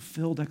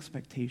unfulfilled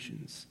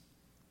expectations.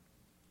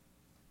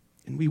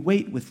 And we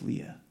wait with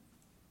Leah.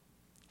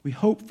 We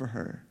hope for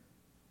her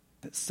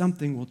that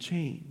something will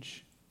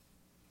change.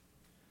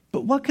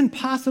 But what can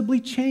possibly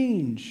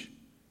change?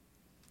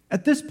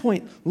 At this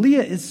point,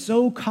 Leah is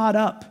so caught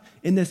up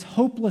in this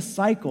hopeless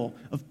cycle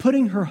of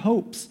putting her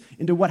hopes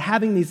into what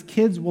having these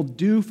kids will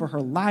do for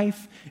her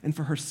life and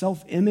for her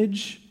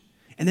self-image,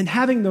 and then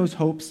having those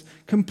hopes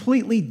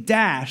completely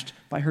dashed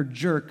by her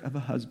jerk of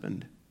a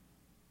husband.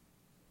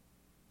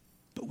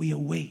 But we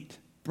await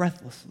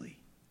breathlessly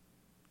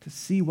to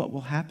see what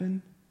will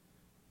happen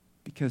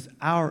because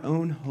our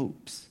own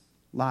hopes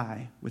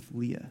lie with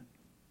Leah.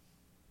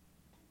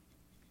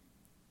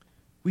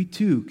 We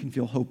too can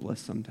feel hopeless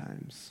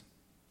sometimes.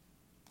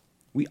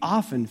 We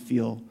often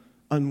feel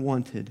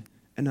unwanted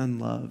and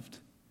unloved.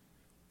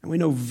 And we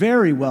know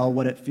very well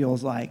what it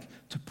feels like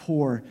to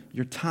pour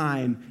your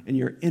time and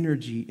your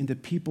energy into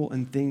people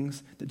and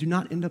things that do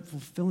not end up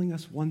fulfilling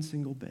us one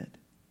single bit.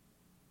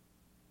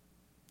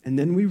 And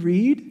then we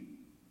read,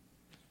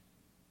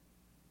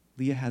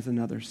 Leah has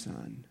another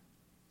son.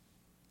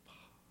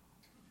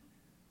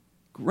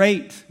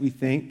 Great, we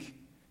think.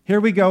 Here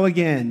we go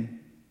again.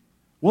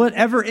 Will it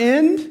ever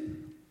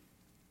end?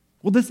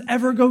 Will this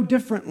ever go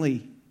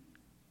differently?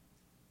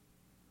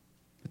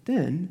 But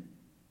then,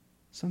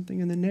 something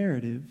in the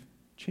narrative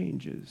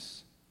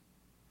changes.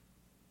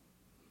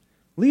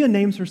 Leah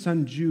names her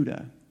son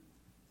Judah,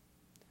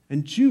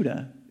 and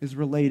Judah is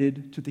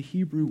related to the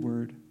Hebrew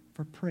word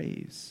for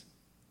praise.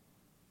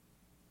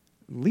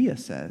 Leah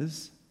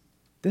says,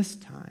 this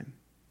time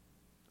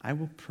I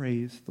will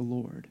praise the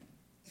Lord.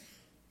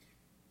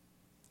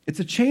 It's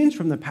a change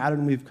from the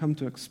pattern we've come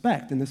to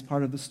expect in this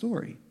part of the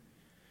story.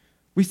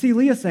 We see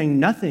Leah saying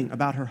nothing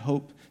about her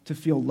hope to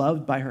feel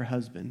loved by her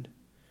husband,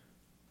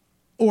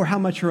 or how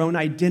much her own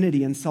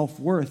identity and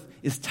self-worth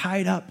is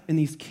tied up in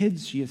these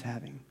kids she is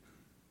having.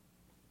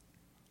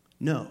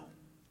 No,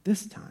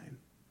 this time,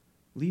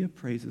 Leah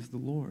praises the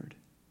Lord.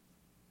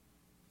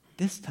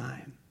 This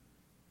time,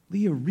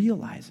 Leah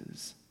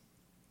realizes,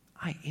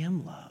 I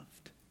am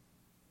loved.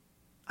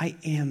 I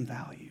am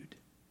valued.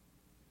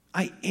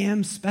 I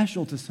am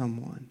special to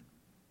someone.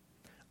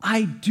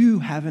 I do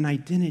have an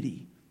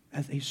identity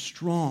as a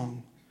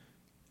strong,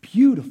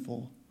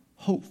 beautiful,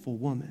 hopeful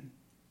woman.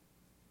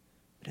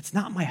 But it's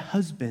not my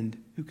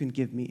husband who can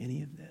give me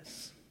any of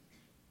this.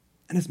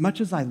 And as much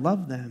as I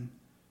love them,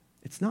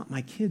 it's not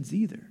my kids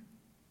either.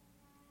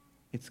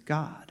 It's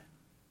God.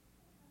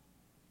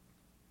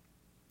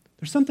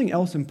 There's something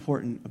else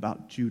important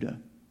about Judah.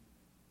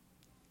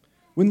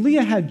 When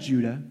Leah had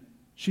Judah,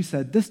 she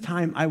said, this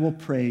time I will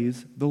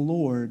praise the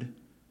Lord.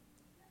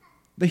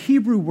 The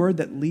Hebrew word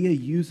that Leah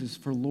uses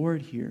for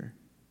Lord here,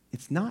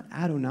 it's not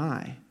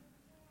Adonai,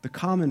 the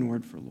common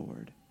word for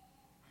Lord.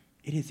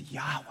 It is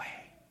Yahweh,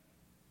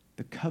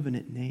 the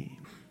covenant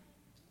name.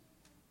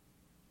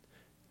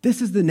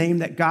 This is the name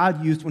that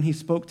God used when he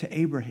spoke to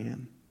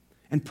Abraham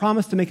and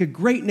promised to make a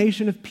great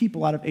nation of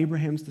people out of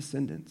Abraham's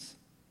descendants.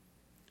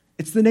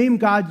 It's the name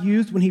God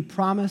used when he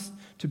promised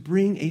to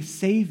bring a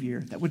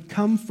Savior that would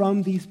come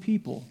from these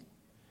people.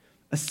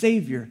 A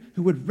Savior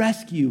who would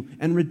rescue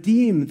and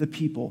redeem the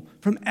people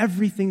from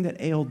everything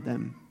that ailed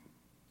them.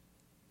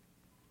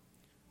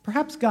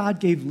 Perhaps God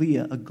gave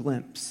Leah a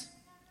glimpse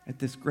at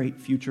this great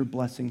future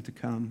blessing to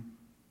come,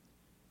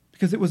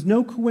 because it was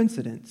no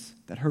coincidence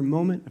that her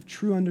moment of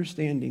true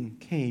understanding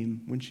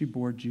came when she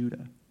bore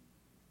Judah.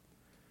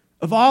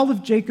 Of all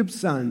of Jacob's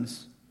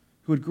sons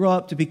who would grow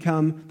up to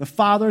become the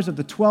fathers of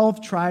the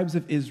 12 tribes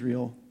of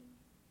Israel,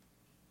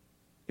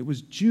 it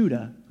was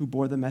Judah who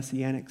bore the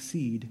messianic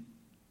seed.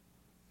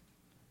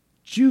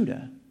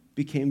 Judah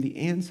became the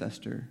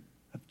ancestor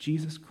of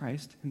Jesus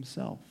Christ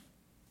himself.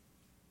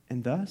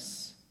 And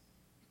thus,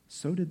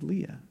 so did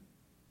Leah.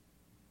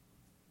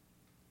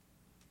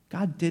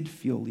 God did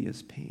feel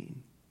Leah's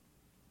pain,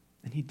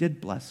 and he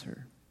did bless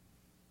her.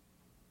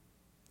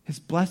 His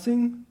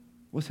blessing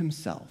was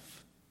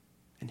himself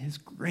and his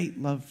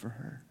great love for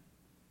her.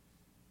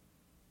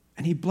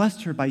 And he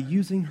blessed her by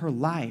using her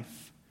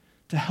life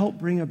to help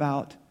bring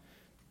about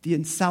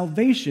the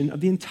salvation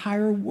of the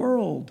entire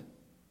world.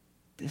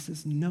 This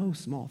is no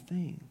small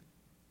thing.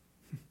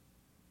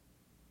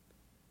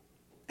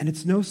 And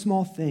it's no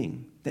small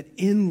thing that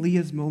in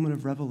Leah's moment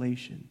of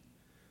revelation,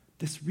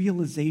 this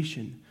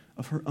realization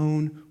of her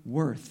own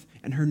worth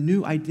and her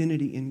new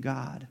identity in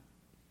God.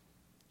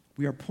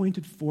 We are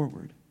pointed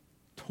forward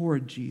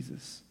toward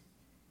Jesus,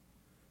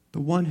 the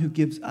one who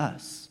gives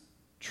us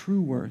true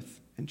worth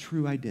and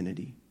true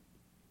identity.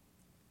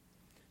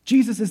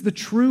 Jesus is the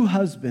true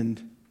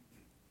husband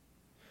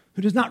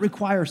who does not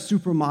require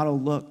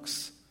supermodel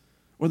looks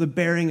or the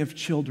bearing of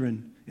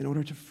children in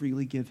order to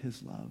freely give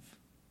his love.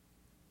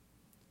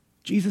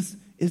 Jesus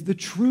is the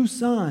true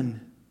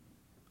son,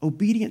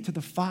 obedient to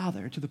the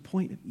Father to the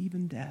point of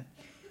even death.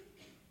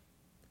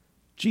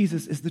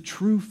 Jesus is the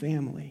true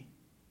family,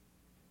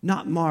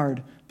 not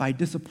marred by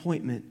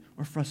disappointment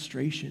or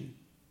frustration,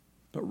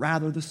 but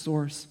rather the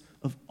source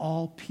of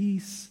all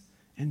peace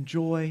and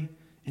joy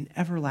and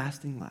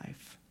everlasting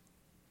life.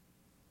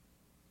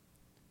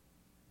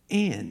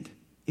 And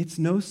it's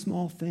no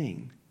small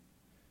thing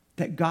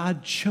that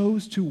God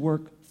chose to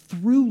work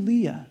through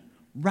Leah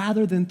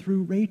rather than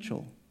through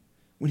Rachel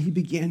when he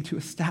began to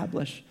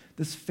establish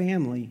this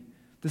family,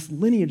 this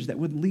lineage that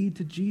would lead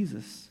to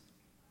Jesus.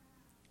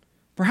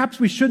 Perhaps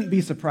we shouldn't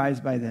be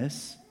surprised by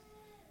this,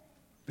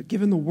 but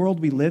given the world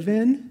we live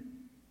in,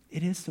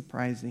 it is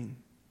surprising,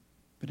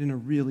 but in a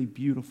really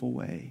beautiful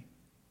way.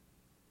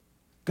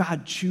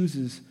 God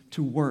chooses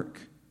to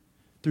work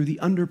through the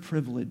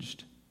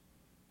underprivileged,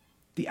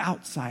 the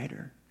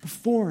outsider, the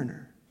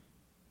foreigner.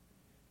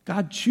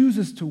 God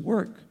chooses to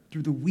work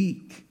through the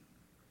weak,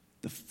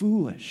 the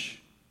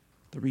foolish,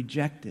 the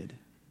rejected.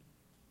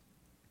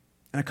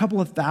 And a couple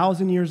of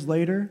thousand years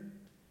later,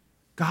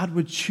 God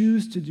would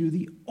choose to do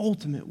the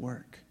ultimate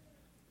work,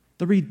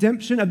 the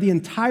redemption of the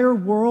entire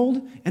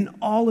world and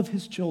all of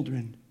his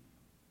children,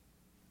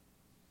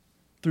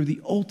 through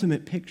the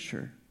ultimate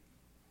picture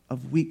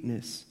of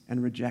weakness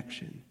and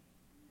rejection.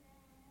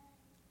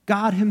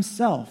 God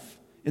himself,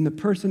 in the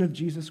person of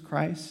Jesus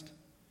Christ,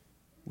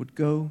 would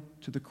go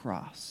to the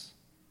cross.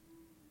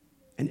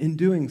 And in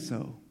doing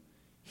so,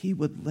 he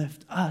would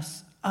lift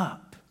us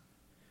up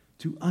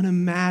to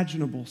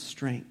unimaginable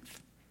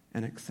strength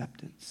and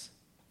acceptance.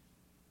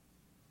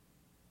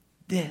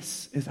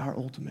 This is our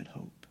ultimate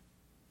hope.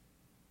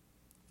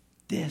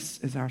 This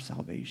is our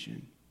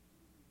salvation.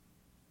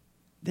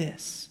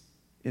 This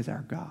is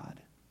our God.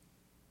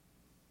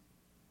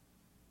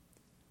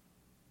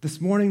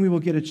 This morning we will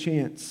get a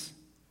chance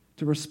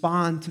to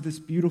respond to this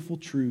beautiful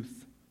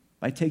truth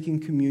by taking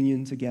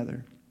communion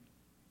together.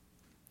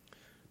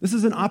 This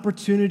is an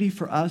opportunity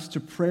for us to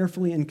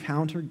prayerfully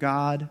encounter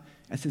God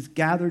as his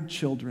gathered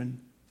children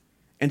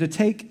and to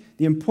take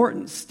the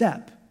important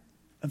step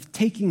of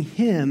taking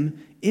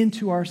him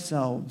into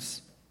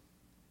ourselves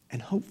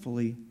and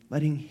hopefully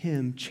letting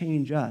him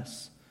change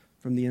us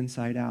from the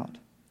inside out.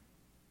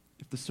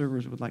 If the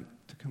servers would like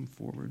to come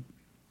forward.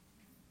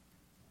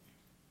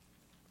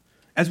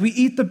 As we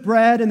eat the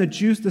bread and the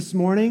juice this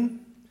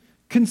morning,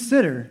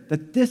 consider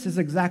that this is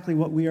exactly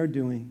what we are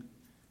doing,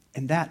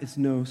 and that is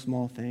no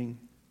small thing.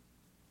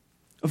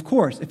 Of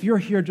course, if you're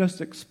here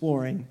just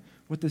exploring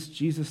what this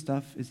Jesus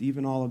stuff is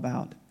even all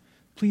about,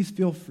 please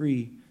feel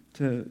free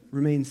to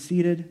remain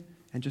seated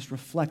and just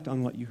reflect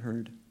on what you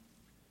heard.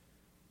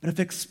 But if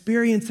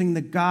experiencing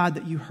the God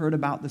that you heard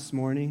about this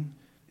morning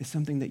is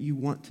something that you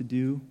want to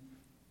do,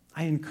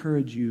 I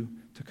encourage you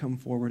to come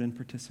forward and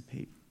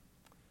participate.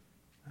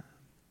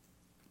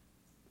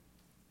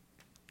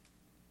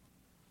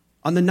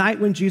 On the night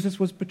when Jesus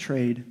was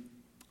betrayed,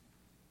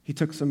 he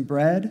took some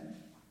bread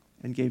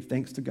and gave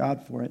thanks to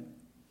God for it.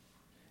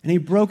 And he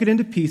broke it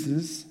into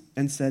pieces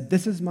and said,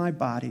 "This is my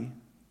body,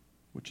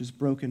 which is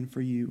broken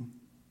for you.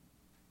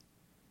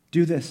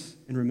 Do this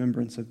in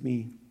remembrance of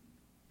me."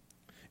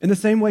 In the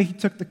same way, he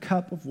took the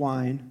cup of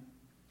wine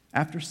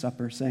after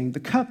supper, saying, "The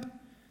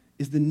cup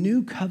is the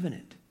new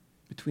covenant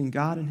between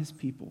God and his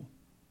people,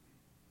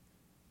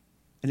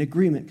 an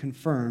agreement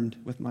confirmed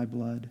with my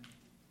blood.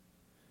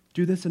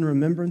 Do this in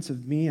remembrance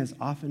of me as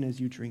often as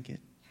you drink it.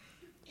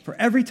 For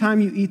every time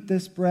you eat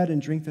this bread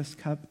and drink this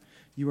cup,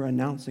 you are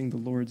announcing the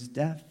Lord's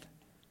death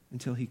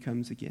until he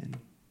comes again."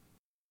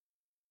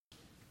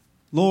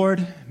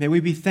 Lord, may we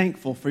be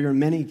thankful for your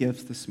many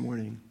gifts this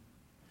morning.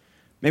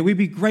 May we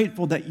be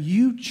grateful that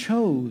you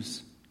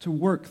chose to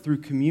work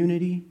through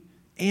community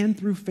and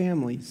through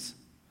families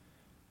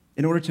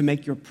in order to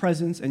make your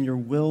presence and your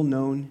will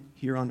known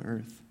here on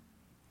earth.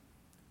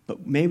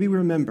 But may we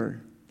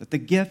remember that the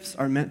gifts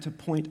are meant to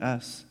point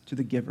us to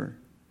the giver.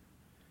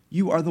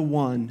 You are the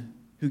one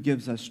who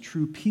gives us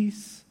true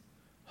peace,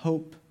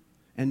 hope,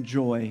 and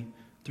joy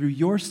through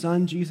your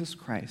Son, Jesus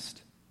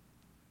Christ.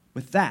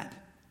 With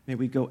that, may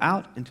we go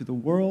out into the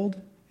world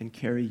and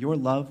carry your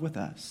love with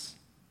us.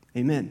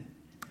 Amen.